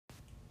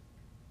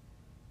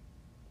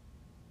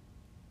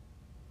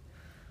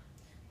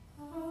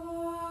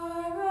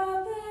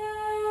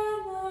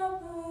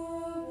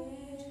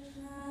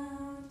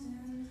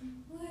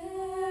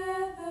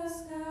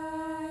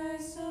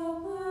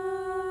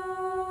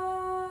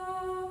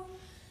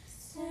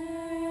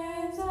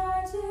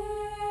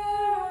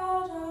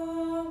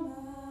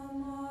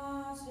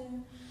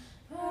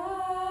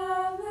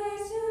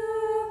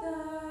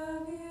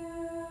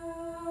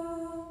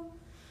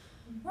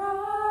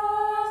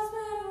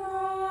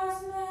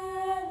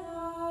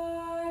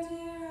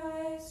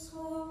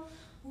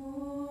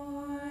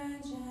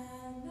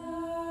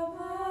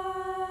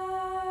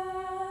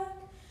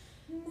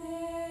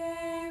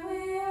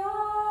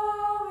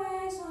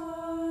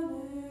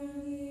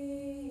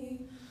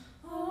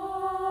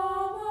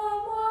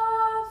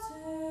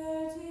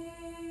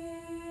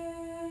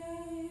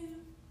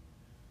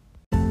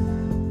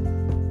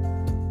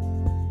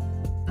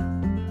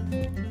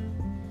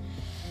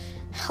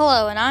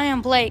Hello, and I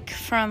am Blake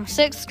from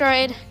 6th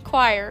grade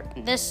choir.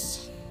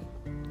 This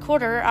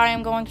quarter, I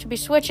am going to be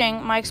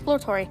switching my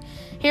exploratory.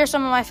 Here are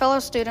some of my fellow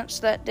students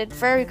that did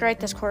very great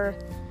this quarter.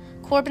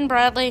 Corbin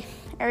Bradley,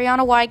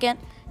 Ariana Wygant,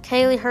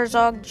 Kaylee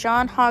Herzog,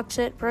 John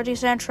Hogsett, Brody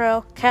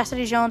Santrell,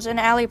 Cassidy Jones, and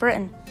Allie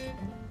Britton.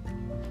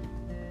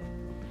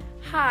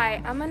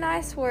 Hi, I'm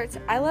Anaya Swartz.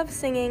 I love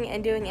singing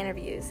and doing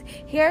interviews.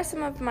 Here are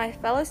some of my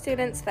fellow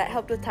students that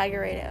helped with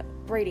Tiger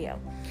Radio.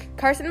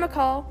 Carson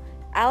McCall,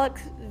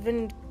 Alex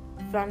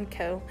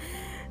Vanco,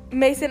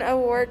 Mason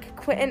O'Rourke,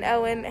 Quentin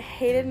Owen,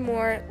 Hayden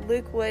Moore,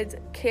 Luke Woods,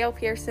 Kale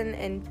Pearson,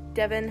 and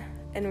Devin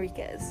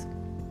Enriquez.